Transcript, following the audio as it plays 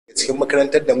cikin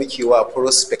makarantar da muke wa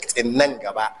prospect in nan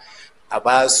gaba a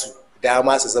ba su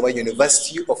dama su zama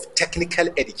University of Technical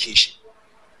Education.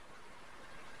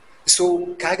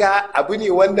 So kaga abu ne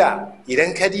wanda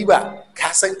idan ka diba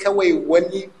ka san kawai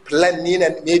wani plan ne na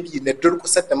maybe na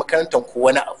durkusar da makarantar ko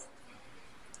wani abu,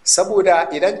 saboda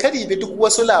idan ka dibi duk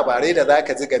wasu labarai da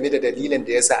zaka ji game da dalilin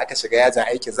da yasa aka shiga yajin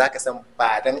aiki zaka san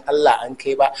ba dan Allah an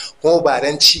kai ba kuma ba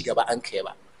dan ci gaba an kai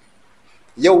ba.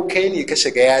 Yau kai ne ka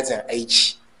shiga yajin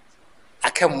aiki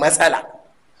akan matsala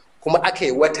kuma aka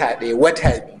yi wata ɗaya, wata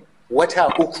biyu, wata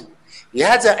uku,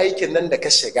 yajin aikin nan da ka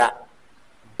shiga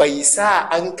bai sa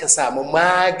an ka samu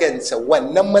magance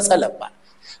wannan matsalar ba.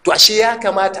 To ashe ya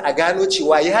kamata a gano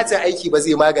cewa yajin aiki ba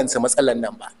zai magance matsalar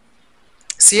nan ba,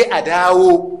 sai a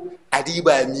dawo a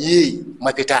diba miye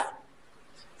mafita.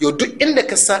 Yau duk inda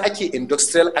ka san ake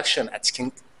industrial action a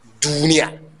cikin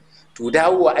duniya, to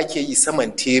dawowa ake yi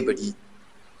saman teburi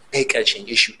kai ƙarshen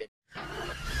issue ɗin.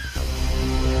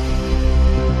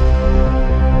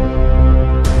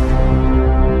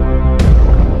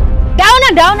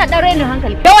 Da wannan dan rainin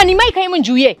hankali. Da wani mai kai min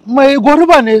juye? Mai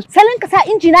gurba ne. Salon ka sa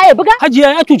injina ya buga?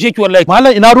 Hajiya ya tuce ki wallahi.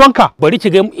 Mallam ina ruwanka? Bari ki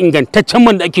ga ingantaccen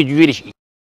man da ake juye da shi.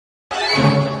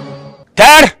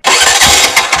 Tar!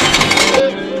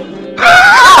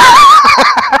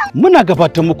 Muna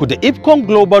gabatar muku da Ipcon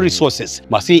Global Resources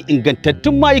masu yin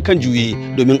ingantattun mayukan juye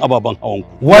domin ababen hawan ku.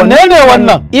 Wanne ne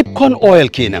wannan? Ipcon Oil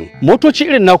kenan. Motoci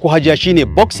irin naku hajiya shine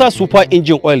Boxer Super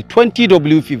Engine Oil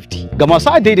 20W50. Ga masu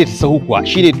adaidaita sahu kuwa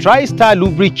shine TriStar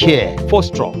Lubricare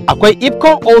 4-stroke. Akwai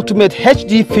Ipcon Ultimate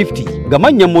HD50 ga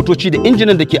manyan motoci da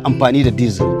injinan da ke amfani da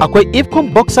diesel. Akwai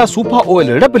Ipcon Boxer Super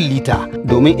Oil rabin lita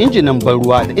domin injinan ban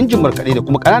ruwa da injin markaɗe da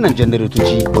kuma ƙananan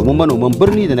janaratoci domin manoman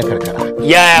birni da na karkara.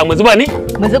 Yaya mu zuba ne?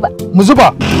 Mu zuba. Mu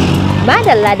zuba.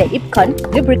 Madalla da Ipcon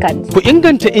lubricant. Ku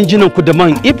inganta injinan ku da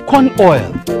man Ipcon Oil.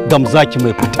 Gamzaki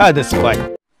mai fita da sifai.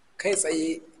 Kai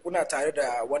tsaye kuna tare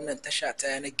da wannan tasha ta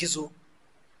yanar gizo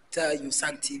ta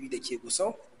Yusan TV da ke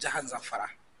Gusau, jihar Zamfara.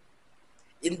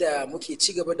 Inda muke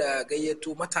ci gaba da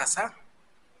gayyato matasa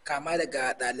kama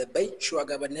daga ɗalibai,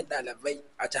 shugabannin ɗalibai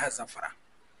a jihar Zamfara.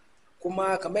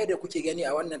 Kuma kamar yadda kuke gani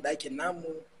a wannan ɗakin namu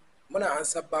muna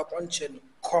ansa bakoncin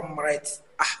Comrade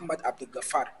Ahmad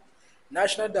Abdulgafar,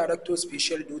 National Director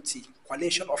Special Duty,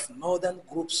 Coalition of Northern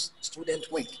Groups Student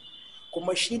Wing,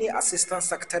 kuma shine Assistant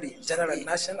Secretary General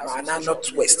National Ma'ana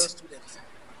Northwest.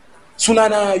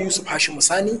 Sunana Yusuf Hashim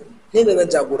Musani, ne da na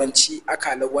jagoranci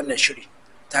akalar wannan shiri,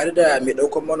 tare da mai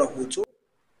ɗaukar mana hoto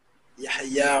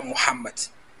Yahaya Muhammad.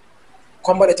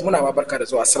 Comrade muna ma barka da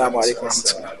zuwa. Assalamu alaikum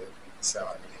warahmatullahi.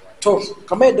 To,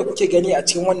 kamar yadda kuke gani a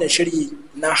cikin wannan shiri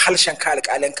na harshen ka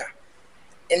alƙalinka,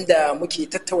 inda muke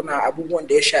tattauna abubuwan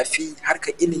da ya shafi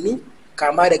harkar ilimi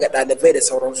kama daga ɗalibai da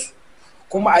sauransu.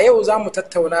 Kuma a yau za mu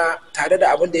tattauna tare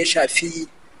da abin da ya shafi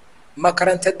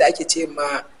makarantar da ake ce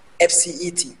ma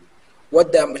FCET,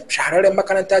 wadda shahararren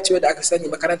makaranta ce wadda aka sani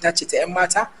makaranta ce ta 'yan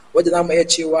mata, wadda za mu iya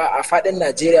cewa a faɗin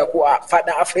Najeriya ko a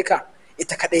faɗin Afirka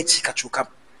ita kaɗai ce ka cukam.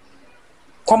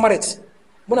 Comrade,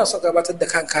 muna so gabatar da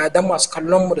kanka don masu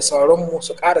kallonmu da sauranmu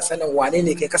su ƙara sanin wane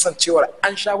ne kai, kasancewar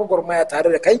an sha gwagwarmaya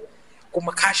tare da kai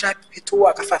kuma ka sha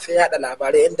fitowa kafafen yada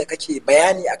labarai inda kake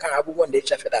bayani akan abubuwan da ya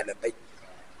shafi ɗalibai.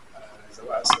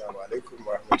 Assalamu alaikum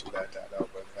wa rahmatullahi ta'ala wa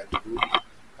barakatuhu.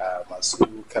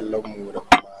 Masu kallonmu da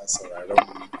kuma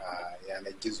sauraronmu a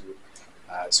yanar gizo,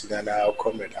 sunana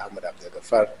Comrade Ahmad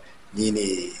Abdulgafar, ni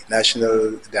ne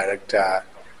National Director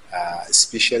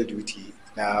Special Duty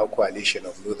na Coalition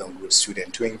of Northern Group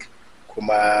Student Wing,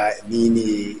 kuma ni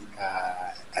ne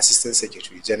Assistant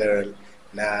Secretary General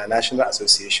na National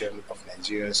Association of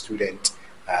Nigerian Students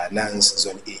NANS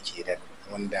Zone A kenan,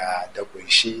 wanda ta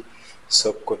kunshi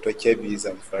Sokoto, Kebbi,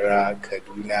 Zamfara,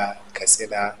 Kaduna,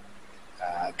 Katsina,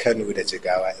 Kano da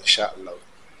Jigawa insha Allah.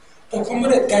 To kuma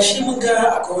da gashi mun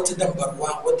ga akwai wata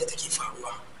dambarwa wadda take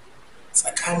faruwa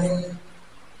tsakanin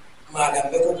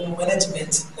malamai ko kuma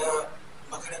management na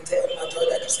makarantar 'yan mata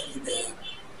wadda aka sani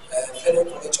da Federal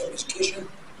College of Education,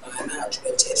 ma'ana a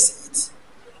turanci FCET,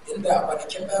 inda a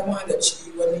kwanakin bayan mun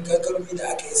halarci wani gagarumi da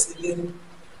aka yi civil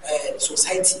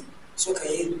society suka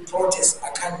yi protest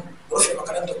akan rufe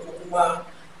makarantar ko kuma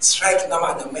strike na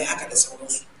malamai haka da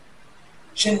sauransu.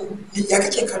 Shin ya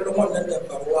kake kallon wannan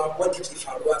dambarwa wadda ke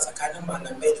faruwa tsakanin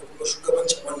malamai da kuma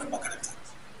shugabancin wannan makaranta?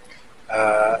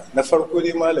 Na farko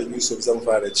dai Malam Yusuf, zan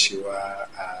fara cewa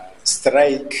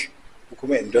strike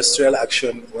kuma industrial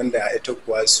action wanda ita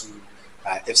kuwa su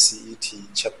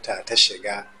FCET chapter ta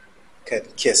shiga kan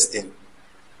case din,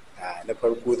 na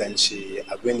farko zan ce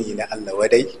abu ne na Allah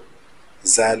wadai,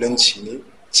 zalunci ne,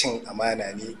 cin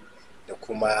amana ne da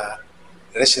kuma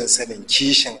rashin sanin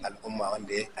kishin al'umma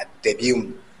wanda ya addabe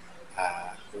mu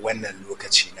wannan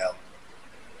lokaci na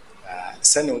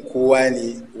sanin kowa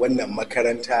ne wannan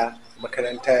makaranta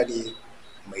ne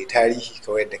mai tarihi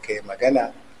kawai da kai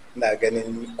magana. Na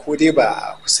ganin ko dai ba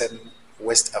a kusan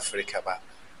West Africa ba,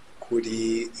 ko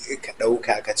dai ka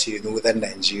ɗauka ka ce Northern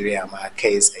Nigeria ma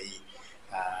kai tsaye.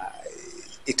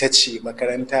 Ita ce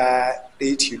makaranta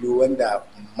ɗaya tilo wanda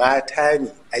mata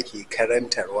ne ake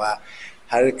karantarwa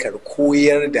harkar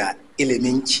koyar da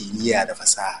ilimin kimiyya da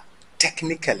fasaha,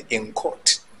 technical in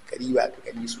court. Kariba ka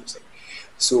gani sosai.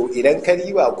 So idan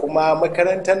kariba kuma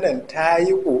makarantar nan ta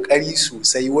yi ƙoƙari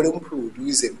sosai wurin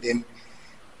producing din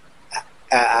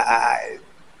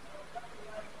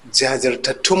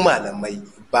jajirtattun malamai,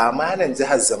 ba ma nan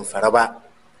jihar Zamfara ba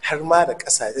har ma da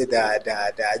ƙasashe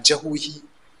da jihohi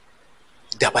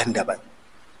daban-daban.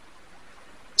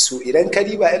 So idan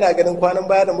kariba ina ganin kwanan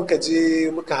baya da muka je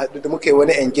muka haɗu da muka yi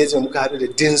wani engagement, muka haɗu da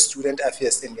Dean Student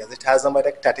Affairs din, yanzu ta zama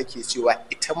dakta, take cewa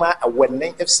ita ma a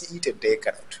wannan FCE da ya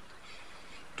karatu.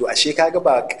 To ashe kaga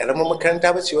ba ƙaramin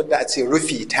makaranta ba ce wadda a ce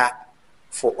rufe ta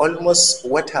for almost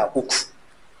wata 3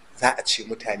 za a ce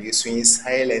mutane sun yi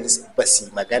silence, ba su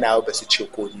magana ba su ce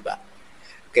komi ba.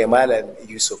 Kai Malam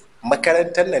Yusuf,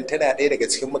 makarantar nan tana ɗaya daga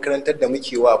cikin makarantar da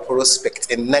muke wa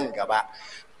prospect in nan gaba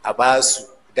a ba su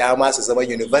dama su zama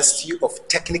University of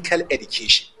Technical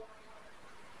Education.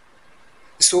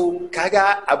 So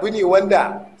kaga abu ne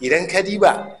wanda idan ka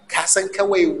diba ka san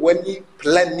kawai wani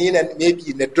plan ne na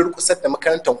maybe na durkusar da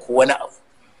makarantar ko wani abu.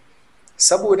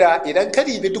 Saboda idan ka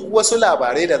dibi duk wasu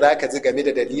labarai da zaka ji game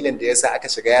da dalilin da yasa aka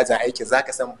shiga yajin aikin,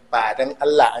 zaka san ba dan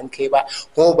Allah an kai ba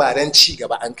kuma ba dan ci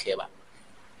gaba an kai ba.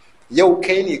 Yau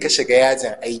kai ne ka shiga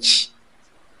yajin aiki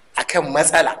akan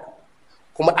matsala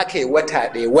kuma aka yi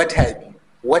wata 1, wata 2,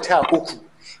 wata 3,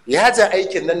 yajin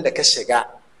aikin nan da ka shiga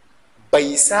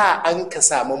bai sa an ka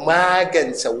samu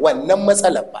magance wannan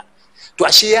matsalar ba. To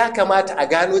ashe ya kamata a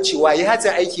gano cewa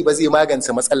yajin aiki ba zai magance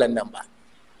matsalar nan ba,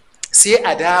 sai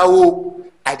a dawo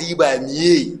a diba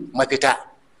miye mafita.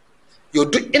 Yau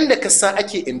duk inda ka san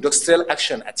ake industrial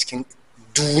action a cikin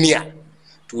duniya,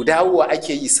 to dawowa ake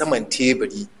yi saman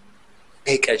teburi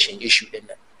kai ƙarshen issue din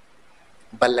nan.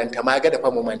 Ballanta ma ga da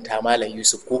fa mu manta Malam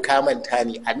Yusuf, ko ka manta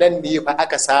ne a nan ne fa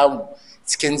aka samu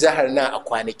cikin jihar nan a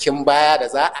kwanakin baya da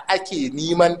za a ake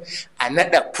neman a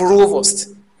nada provost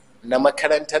na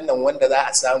makarantar nan wanda za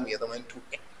a samu ya zama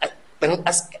ɗan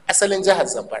asalin jihar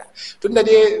Zamfara. Tunda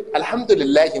dai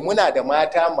alhamdulillahi muna da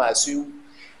mata masu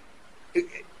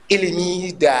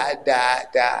ilimi da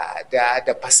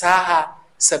fasaha,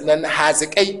 sannan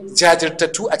hazikai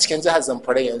jajirtattu a cikin jihar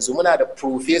Zamfara. Yanzu muna da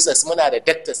professors, muna da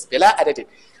doctors bila adadin.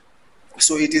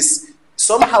 So it is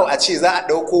somehow a ce za a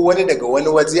ɗauko wani daga wani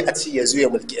waje a ce ya zo ya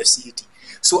mulki FCET.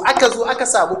 So aka zo aka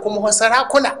samu kuma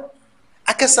sarakuna,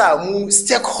 aka samu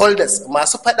stakeholders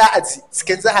masu faɗa a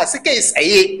cikin jiha suka yi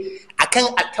tsaye akan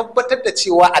a tabbatar da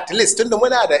cewa at least tunda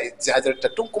muna da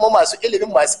jajirtattun kuma masu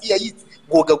ilimin masu iya yi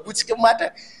gogaggu cikin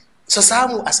mata, su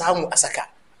samu a saka.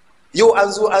 Yau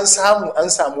an zo an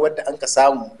samu wadda an ka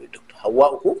samu Dr.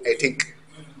 Hawwa uku, I think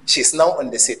she's now on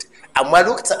the seat. Amma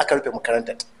lokacin aka rufe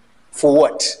makarantar for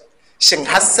what? Shin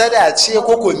hassada ce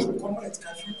ko komi?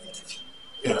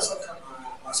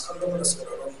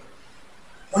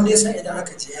 Wanda ya san idan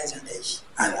aka je yajin aiki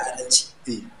a al'adance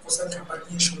kusan kamar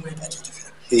yin shumai da ake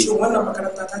tafiya. Shin wannan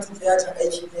makaranta ta tafi yajin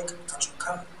aiki ne ka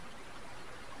cukan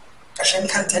ƙashin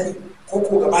kanta ne ko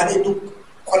gaba ɗaya duk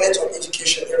College of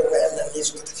Education irin wayannan ne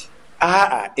suka tafi?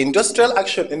 A'a, industrial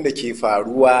action ɗin da ke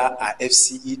faruwa a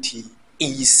FCET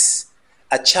is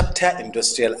a chapter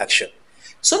industrial action.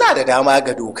 Suna da dama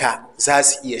ga doka za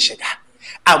su iya shiga,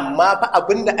 amma fa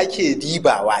abin da ake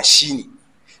dibawa shine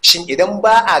shin idan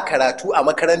ba a karatu a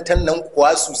makarantar nan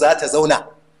kwasu za ta zauna?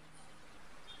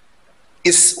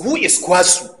 Who is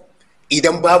kwasu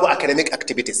idan babu academic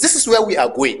activities? This is where we are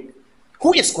going.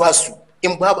 Who is kwasu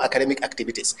in babu academic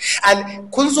activities?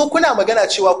 And kun zo kuna magana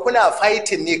cewa kuna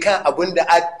fighting ne kan abin da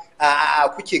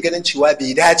kuke ganin cewa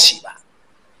bai dace ba,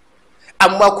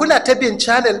 amma kuna ta bin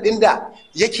channel ɗin da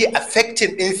yake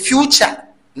affecting in future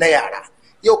na yara.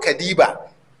 Yau kadiba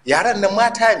yaran nan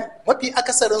mata ne mafi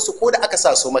akasarinsu, ko da aka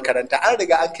sa su makaranta an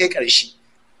riga an kai ƙarshe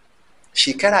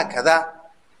shekara kaza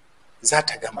za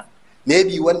ta gama,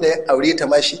 maybe wanda ya aure ta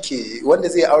ma shike, wanda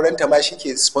zai auren ta ma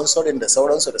shike sponsoring da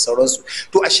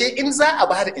sauransu. To ashe in za a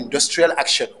bada industrial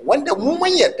action, wanda mu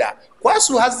mun yarda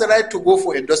kwasu has the right to go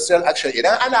for industrial action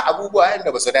idan ana abubuwa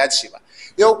yadda ba su dace ba.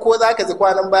 Yau ko za ka ji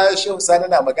kwanan baya Shehu Sani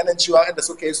na maganan cewa yadda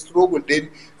suka yi struggle din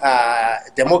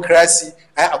democracy,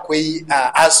 akwai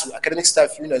ASU, Academic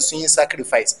Staff Union, sun yi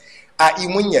sacrifice.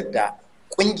 Mun yarda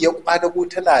kungiyar kwadago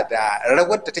tana da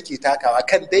rawar da take takawa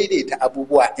kan daidaita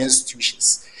abubuwa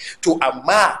institutions. To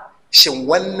amma shin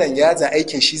wannan yajin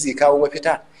aikin shi zai kawo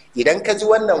mafita? Idan ka ji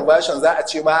wannan version za a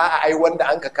ce ma a'a ai wanda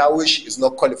an ka kawo shi is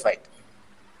not qualified.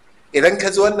 Idan ka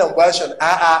ji wannan version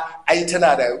a'a ai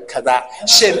tana da kaza.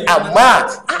 Shin amma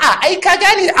a'a ai ka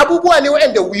gane abubuwa ne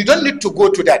waɗanda we don't need to go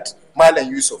to that, Malam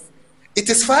Yusuf. It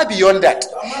is far beyond that.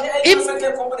 If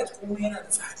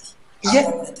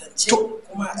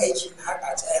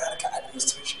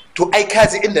to ai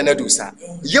kaji inda na dusa.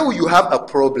 You have a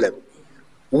problem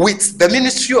with the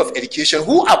Ministry of Education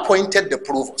who appointed the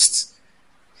provost.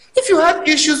 If you have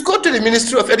issues, go to the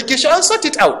Ministry of Education and sort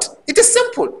it out. It is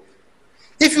simple.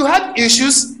 If you have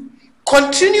issues,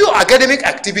 continue academic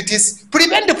activities,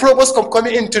 prevent the provost from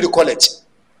coming into the college.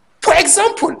 For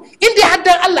example, in the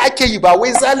haddan Allah ake yi ba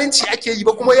wai zalunci ake yi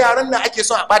ba kuma yaran nan ake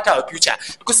son a bata wa future.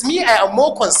 Because me, I am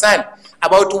more concerned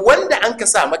about wanda an ka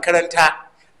sa makaranta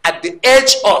at the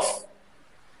age of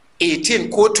 18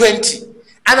 ko 20.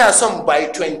 Ana son by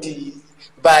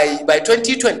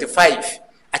 2025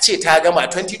 a ce ta gama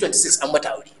 2026 an mata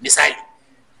aure misali.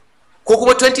 Ko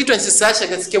kuma 2026 ta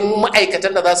shiga cikin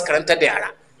ma'aikatan da za su karanta da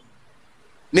yara.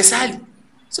 Misali,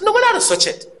 sun da muna da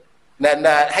socket. Na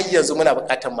har yanzu muna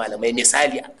bukatar malamai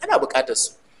misali ana bukatar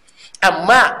su,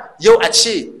 amma yau a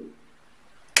ce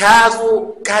ka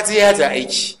zo ka je yaja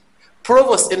aiki,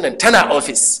 provost din nan tana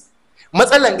office,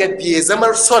 matsalan ga bai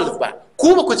zama solve ba,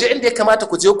 ku ba ku je inda ya kamata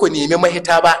ku je ku nemi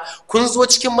mahita ba, kun zo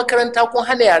cikin makaranta kun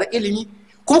hana yara ilimi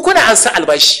kuma kuna an sa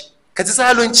albashi, ka ji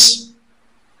zalunci.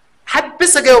 Har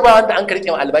bisa ga yau ba wanda an karke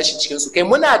albashi cikin su. Kai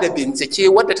muna da bincike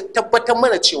wadda ta tabbatar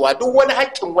mana cewa duk wani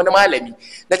haƙƙin wani malami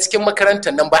na cikin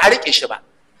makarantar nan ba a rike shi ba.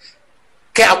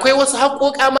 Kai akwai wasu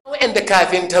haƙoƙa ma waɗanda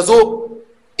kafin ta zo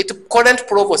ita current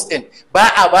provost din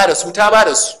ba a ba da su, ta ba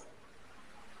da su.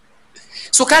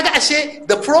 So kaga ashe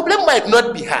the problem might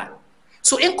not be her.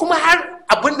 So in kuma har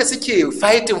abin da suke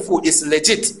fighting for is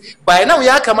legit, by now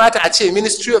ya kamata a ce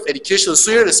Ministry of Education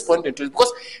su yi responding to it,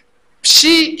 because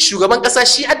shi shugaban kasa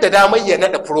shi adda damar ya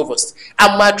nada provost,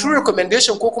 amma through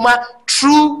recommendation ko kuma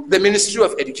through the Ministry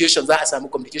of Education za a samu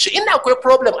communication. Inda akwai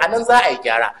problem a nan za a yi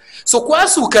gyara. So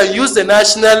kwasu can use the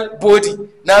national body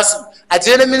nasu a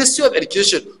je na Ministry of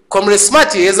Education, Comrade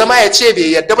Smart ya zama ya ce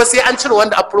bai yadda ba sai an cire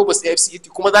wanda a provost FCET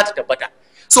kuma za ta tabbata.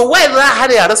 So why za a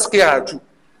hana yaran su kai karatu?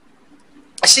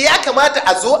 Ashe ya kamata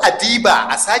a zo a diba,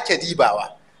 a sake dibawa.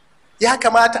 Ya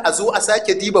kamata a zo a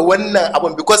sake diba wannan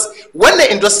abun, because wannan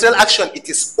industrial action it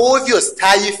is obvious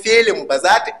ta yi failing, ba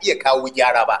za ta iya kawo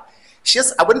gyara ba. Shi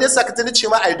yasa abin da yasa ka tana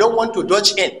cewa I don't want to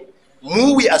dodge in.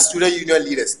 We as student union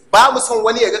leaders ba mu son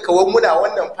wani ya ga kawai muna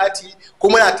wannan party ko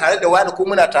muna tare da wani ko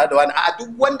muna tare da wani. A duk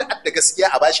wanda da gaskiya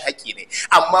a bashi haƙƙi ne,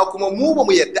 amma kuma mu ba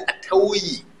mu yarda a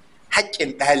tauye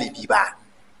haƙƙin ɗalibi ba.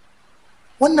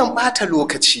 Wannan bata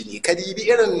lokaci ne. Ka dibi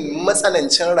irin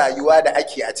matsanancin rayuwa da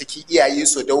ake a ciki, iyaye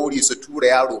su daure su tura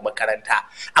yaro makaranta,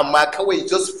 amma kawai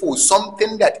just for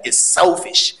something that is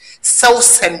selfish,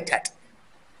 self-centered,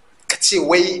 ka ce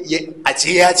wai a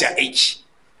je yaji aiki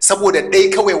saboda dai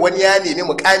kawai wani ya nemi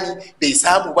mukami bai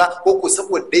samu ba, ko ko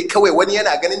saboda dai kawai wani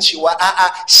yana ganin cewa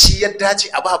a'a shi ya dace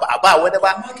a ba wani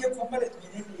ba.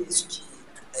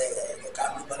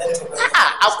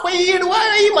 Akwai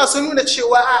ruwayoyi masu nuna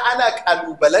cewa ana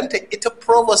kalubalanta ita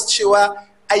provost cewa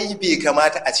ai bai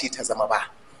kamata a ce ta zama ba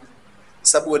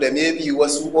saboda maybe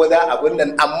wasu oda abun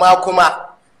nan, amma kuma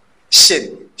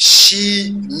shin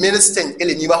shi ministan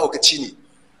ilimi mahaukaci ne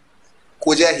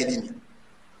ko jahili ne?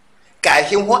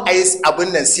 Kahin ho a yi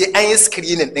abun nan sai an yi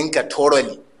screening ɗinka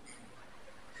thoroughly,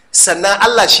 sannan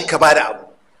Allah shi ka bada abu,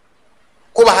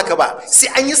 ko ba haka ba? Sai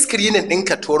an yi screening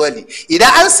ɗinka thoroughly. Idan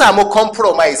an samu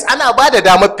compromise ana ba da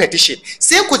damar petition,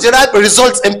 sai ku jira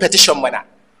results ɗin petition mana.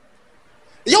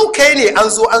 Yau kai ne an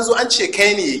zo an ce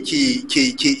kai ne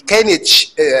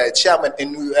chairman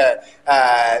ɗin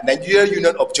Nigerian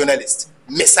Union of Journalists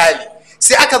misali,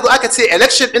 sai aka zo aka ce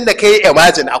election ɗin da kai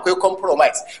imagine akwai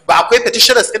compromise, ba akwai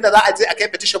petitioners ɗin da za a je a kai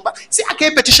petition ba, sai a kai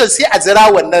petition sai a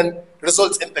jira wannan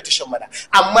results ɗin petition mana.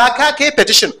 Amma ka kai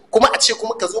petition kuma a ce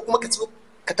kuma ka zo kuma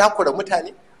ka takura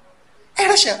mutane, ai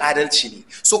rashin adalci ne.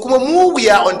 So kuma mu we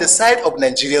are on the side of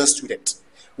Nigerian students.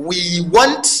 We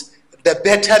want the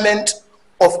betterment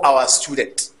of our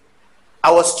students.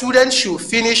 Our students should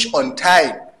finish on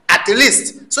time at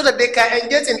least, so that they can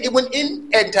engage in even in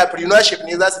entrepreneurship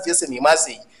ne za su je su nema su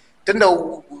yi, tunda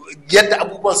yadda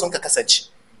abubuwan sun ka kasance.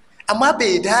 Amma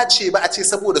bai dace ba a ce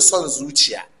saboda son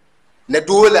zuciya na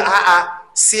dole a'a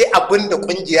sai abin da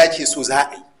kungiya ke so za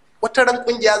a yi. Wata ran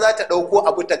kungiya za ta dauko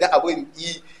abu ta ga abin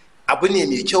yi abu ne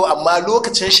mai kyau, amma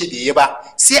lokacin shi bai yi ba,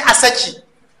 sai a saki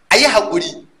a yi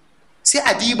haƙuri, sai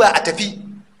a diba a tafi.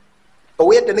 But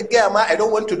yadda na gaya ma, I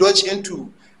don't want to dodge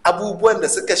into abubuwan da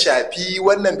suka shafi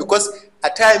wannan, because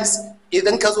at times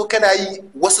idan ka zo kana yi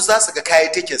wasu za su ga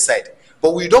kayi taking side,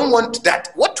 but we don't want that.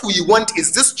 What we want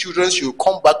is these children should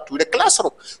come back to the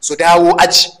classroom, so dawo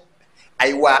aji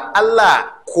aiwa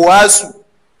Allah kuwa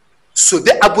su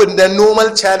bi abun da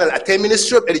normal channel a ta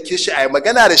Ministry of Education a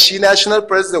magana da shi National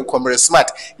President Comrade Smart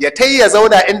ya ya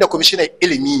zauna inda Commissioner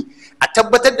Ilimi a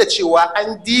tabbatar da cewa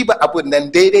an diba abun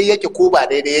nan daidai yake ko ba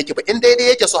daidai yake ba. In daidai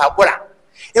yake su haƙura,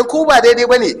 in ko ba daidai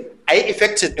ba ne a yi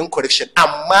effective din correction,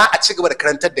 amma a ci gaba da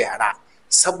karantar da yara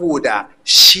saboda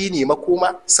shi ne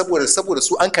makoma, saboda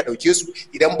su an ka ɗauke su.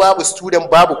 Idan babu student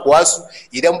babu kuwa su,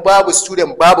 idan babu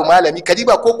student babu malami.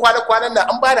 Kadiba ko kwana-kwanan nan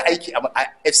an bada aiki a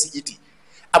FCET,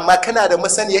 amma kana da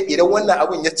masaniya idan wannan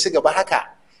abun ya ci gaba haka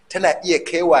tana iya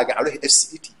kaiwa ga aure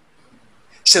FCET.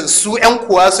 Shin su 'yan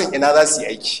kuwa sun ina za su yi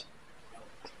aiki?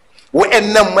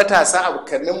 Wa'annan matasa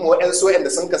abokanin mu wa'ansu wa'anda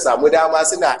sun ka samu dama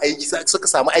suna aiki, suka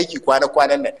samu aiki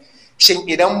kwana-kwanan nan, shin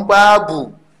idan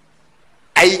babu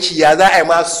aiki ya za a yi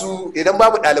masu, idan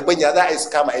babu ɗaliban ya za a yi su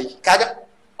kama aiki? Kaga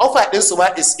offer ɗin su ma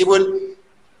is even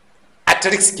at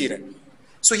risk kenan.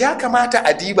 So ya kamata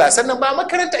a diba. Sannan ba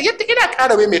makaranta, yadda ina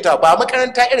ƙara maimaitawa, ba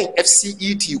makaranta irin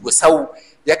FCET Gusau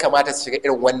ya kamata su shiga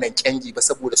irin wannan kyangi ba,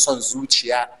 saboda son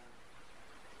zuciya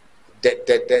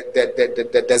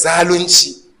da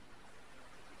zalunci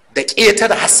da ƙeta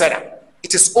da hasara.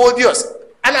 It is obvious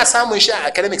ana samun shi a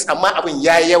academics, amma abin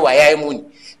ya yi yawa, ya yi muni.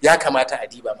 Ya kamata a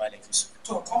diba malam Yusuf.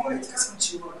 To Comrade,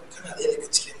 kasancewa kana ɗaya daga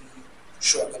cikin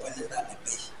shugabannin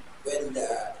ɗalibai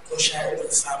wanda kun sha irin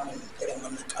samun irin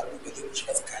wannan ƙalubale ku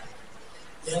shiga tsakani,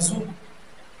 yanzu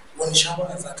wani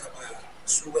shawara za ka ba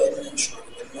su wayannan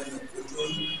shugabannin wannan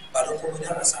ƙungiyoyi, ba don kuma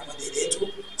don a samu daidaito?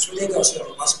 Su ne ga su da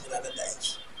ba su gudanar da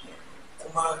aiki,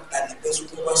 kuma ɗalibai su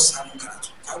kuma ba su samun karatu.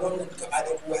 Ka wannan gaba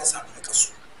da kowa ya samu na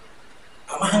kasu.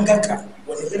 Amma hangarka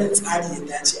wani irin tsari ya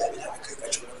dace a bila a kai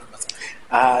ƙarshen wannan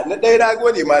matsala? Na ɗaya na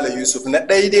gode malam Yusuf. Na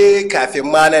ɗaya dai kafin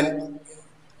ma nan,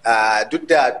 duk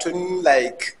da tun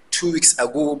like 2 weeks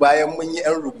ago, bayan mun yi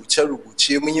 'yan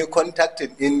rubuce-rubuce, mun yi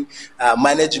contacting din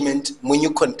management, mun yi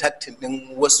contacting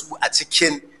din wasu a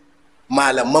cikin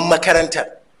malaman makarantar,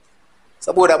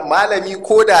 saboda malami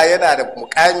ko da yana da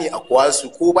mukami a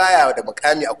kwasu ko baya da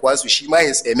mukami a kwasu, shi ma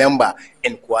is a member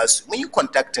in kwasu. Mun yi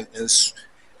contacting ɗinsu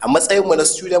a matsayin mu na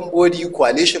student body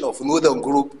coalition of northern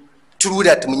group. Through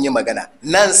that mun yi magana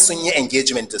nan, sun yi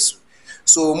engagement da su.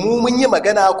 So mun yi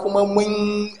magana kuma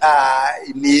mun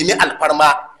nemi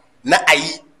alfarma na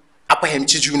ayi a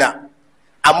fahimci juna,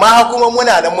 amma kuma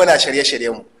muna nan muna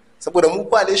shirye-shirye mu, saboda mu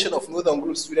coalition of northern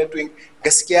group student wing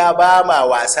gaskiya ba ma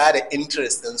wasa da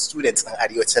interest din students ɗin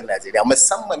arewacin Najeriya,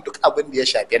 musamman duk abin da ya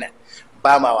shafi nan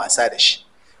ba ma wasa da shi.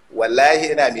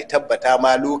 Wallahi ina mai tabbata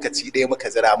ma lokaci ɗaya muka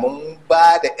zira, mun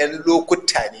ba da 'yan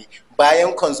lokuta ne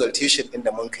bayan consultation ɗin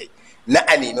da mun kai na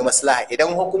a nemi maslaha.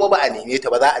 Idan kuma ba a neme ta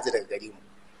ba za a ji daga gare mu.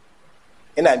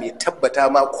 Ina mai tabbata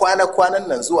ma kwana-kwanan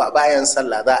nan zuwa bayan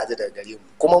sallah za a ji daga gare mu,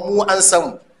 kuma mu an san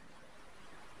mu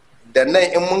da nan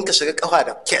in mun ka shiga kafa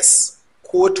da kes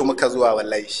kotu muka zuwa.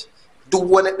 Wallahi duk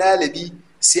wani ɗalibi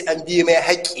sai an biye mai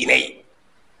haƙƙi ne.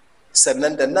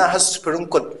 Sannan da na has Supreme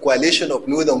Coalition of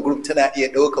Northern Group tana iya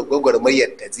ɗaukar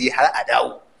gwagwarmayar da zai har a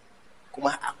dawo kuma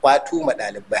a kwato ma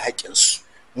ɗalibai haƙƙinsu.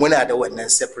 Muna da wannan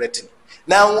separately.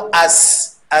 Now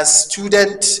as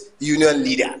student union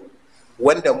leader,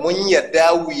 wanda mun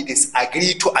yarda we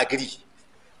disagree to agree,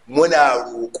 muna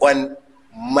roƙon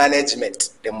management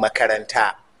din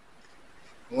makaranta,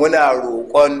 muna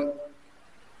roƙon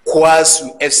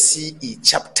kwasu FCE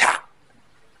chapter,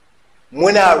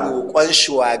 muna roƙon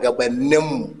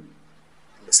shugabanninmu.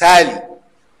 Misali,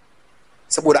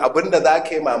 saboda abinda za ka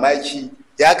yi mamaki,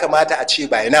 ya kamata a ce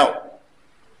by now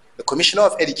the Commissioner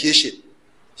of Education,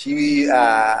 shi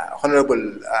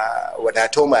Honorable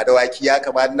Wadato Madawaki, ya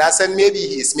kamata, na san maybe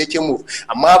he is making move,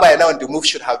 amma by now the move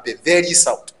should have been very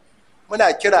sound.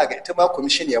 Muna kira ga ita ma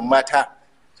kwamishiniyar mata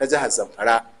ta jihar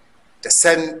Zamfara da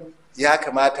san ya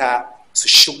kamata su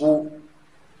shigo,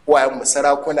 wayan mu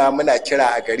sarakuna muna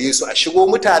kira a gare su a shigo,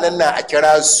 mutanen nan a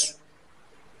kira su,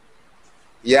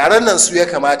 yaran nan su ya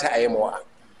kamata a yi mawa.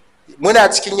 Muna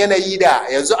cikin yanayi da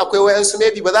yanzu akwai wayansu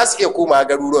maybe ba za su iya koma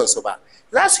garuruwansu ba,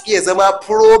 za su iya zama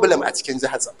problem a cikin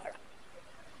jihar Zamfara,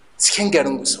 cikin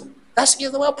garin Gusau za su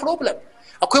iya zama problem.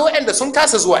 Akwai wayanda sun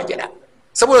kasa zuwa gida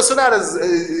saboda suna da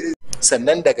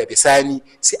sannan daga bisani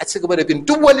sai a ci gaba da bin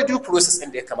duk wani due process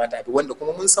ɗin da ya kamata a bi, wanda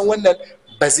kuma mun san wannan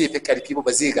ba zai fi karfi ba,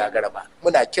 ba zai gagara ba.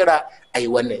 Muna kira a yi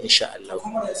wannan insha Allah.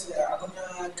 Kuma da sai abin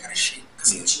na karshe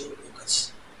kasancewar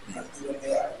lokaci, na duba mai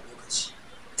a lokaci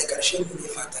da karshe mu ne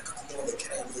fata ka kuma wani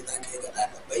kira ne za ka yi ga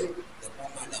ɗalibai da kuma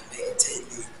malamai ta yi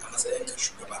a matsayinka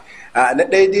shugaba? Na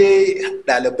ɗaya dai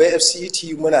ɗalibai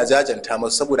FCET muna jajanta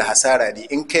masu saboda hasara ne,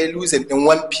 in kai losing in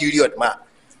one period ma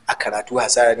a karatu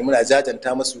hasara ne. Muna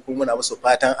jajanta masu kuma muna musu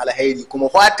fatan alheri, kuma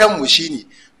fatan mu shine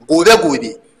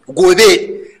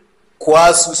gobe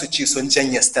kuwa su ce sun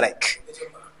janye strike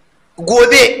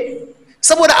gobe,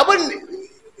 saboda abin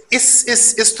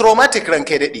is traumatic ran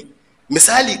kai daɗe.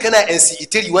 Misali kana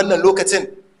NCE3 wannan lokacin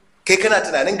kai kana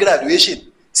tunanin graduation,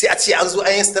 sai a ce an zo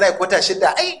an yi strike wata 6,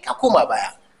 ai ka koma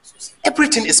baya.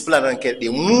 Everything is planned ran kai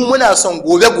daɗe. Mu muna son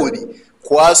gobe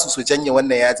kuwa su janye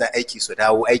wannan yajin aiki su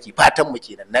dawo aiki, fatan mu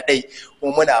kenan na ɗai.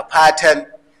 Kuma muna fatan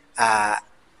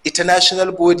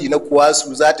international body na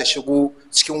kuwasu za ta shigo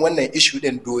cikin wannan issue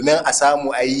din domin a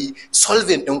samu a yi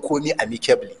solving din komi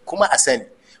amicably. Kuma a sani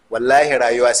wallahi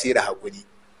rayuwa sai da hakuri,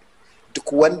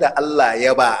 duk wanda Allah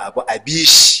ya ba abu a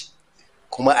bishi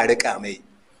kuma a rika mai,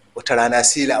 wata rana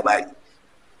sai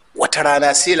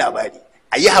labari.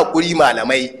 A yi hakuri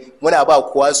malamai, muna ba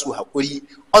kuwasu hakuri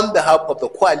on behalf of the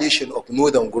coalition of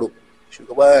northern group,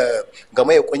 shugaba game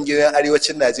da kungiyoyin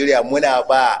arewacin Najeriya. Muna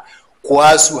ba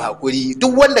kuwasu hakuri,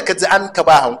 duk wanda ka ji an ka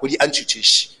ba hankuri an cuce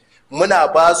shi. Muna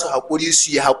ba su hakuri,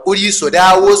 su yi hakuri, su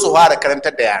dawo su fara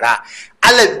karantar da yara,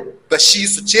 alal bashi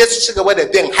su ce su ci gaba da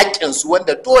bin haƙƙinsu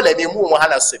wanda dole ne mu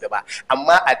hana su bi ba,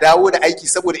 amma a dawo da aiki,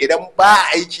 saboda idan ba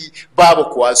aiki babu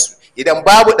kuwasu, idan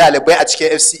babu ɗalibai a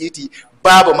cikin FCET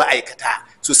babu ma'aikata.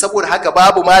 So saboda haka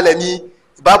babu malami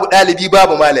babu ɗalibi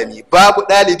babu malami, babu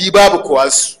ɗalibi babu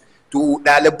kuwasu. To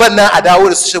ɗaliban nan a dawo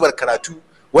da su shibar karatu,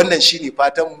 wannan shine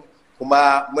fatan mu,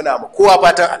 kuma muna ma kowa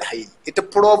fatan alhairi. Ita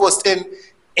provost din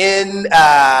in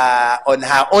on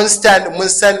her own stand mun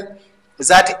san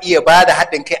za ta iya ba da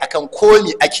haɗin kai akan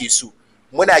komi ake so.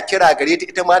 Muna kira gare ta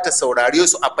ita ma ta saurare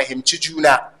su, a fahimci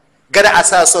juna, gada a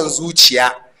sa son zuciya,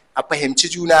 a fahimci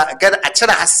juna, gada a cire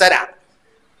hassada,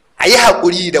 a yi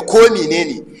haƙuri da komi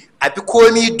ne, a bi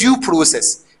komi due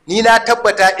process. Ni na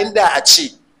tabbata inda a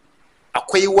ce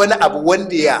akwai wani abu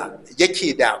wanda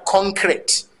yake da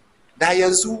concrete, da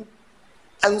yanzu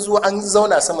an zo an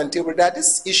zauna saman tebur, da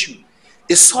this issue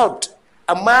is solved.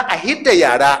 Amma a hidda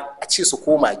yara a ce su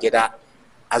koma gida,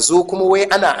 a zo kuma wai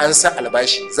ana ansa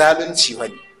albashi, zalunci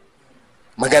wani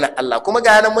magana Allah. kuma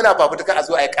ga nan muna fafutuka a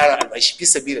zo a yi ƙarin albashi fi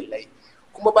sabilillahi,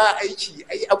 kuma ba aiki.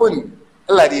 ai abun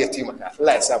Allah ne ya taimaka,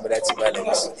 Allah ya samu dace. Ba da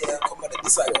kuma da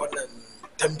bisa ga wannan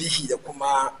tambihi da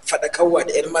kuma faɗakarwa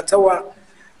da ilmantarwa,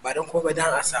 ba don kuma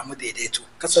dan a samu daidaito.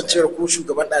 Kasancewar ku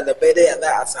shugaban ɗalibai da ya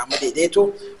za a samu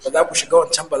daidaito, ba za ku shiga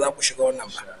wancan ba za ku shiga wannan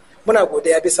ba. Muna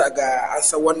godiya bisa ga an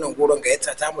san wannan goron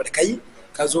gayyata ta mu da kai,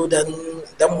 ka zo dan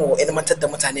mu ilmantar da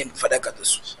mutane mu faɗakar da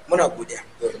su. Muna godiya.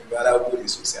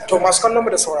 To masu kallon mu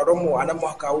da sauraron mu, anan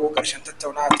muka kawo ƙarshen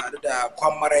tattaunawa tare da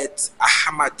Comrade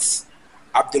Ahmad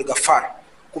Abdulgafar,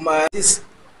 kuma this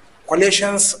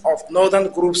coalitions of Northern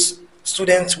Groups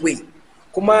Student Wing,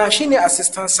 kuma shine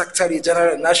Assistant Secretary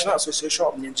General National Association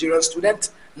of Nigerian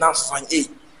Students na Zone A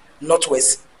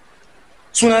Northwest.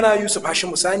 Sunana Yusuf Hashim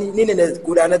Musani, ni ne na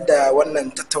gudanar da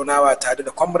wannan tattaunawa tare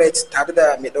da Comrade, tare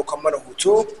da mai ɗaukan mana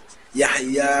hoto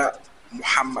Yahaya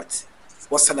Muhammad.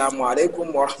 Wassalamu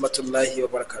alaikum wa rahmatullahi wa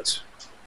barakatuh.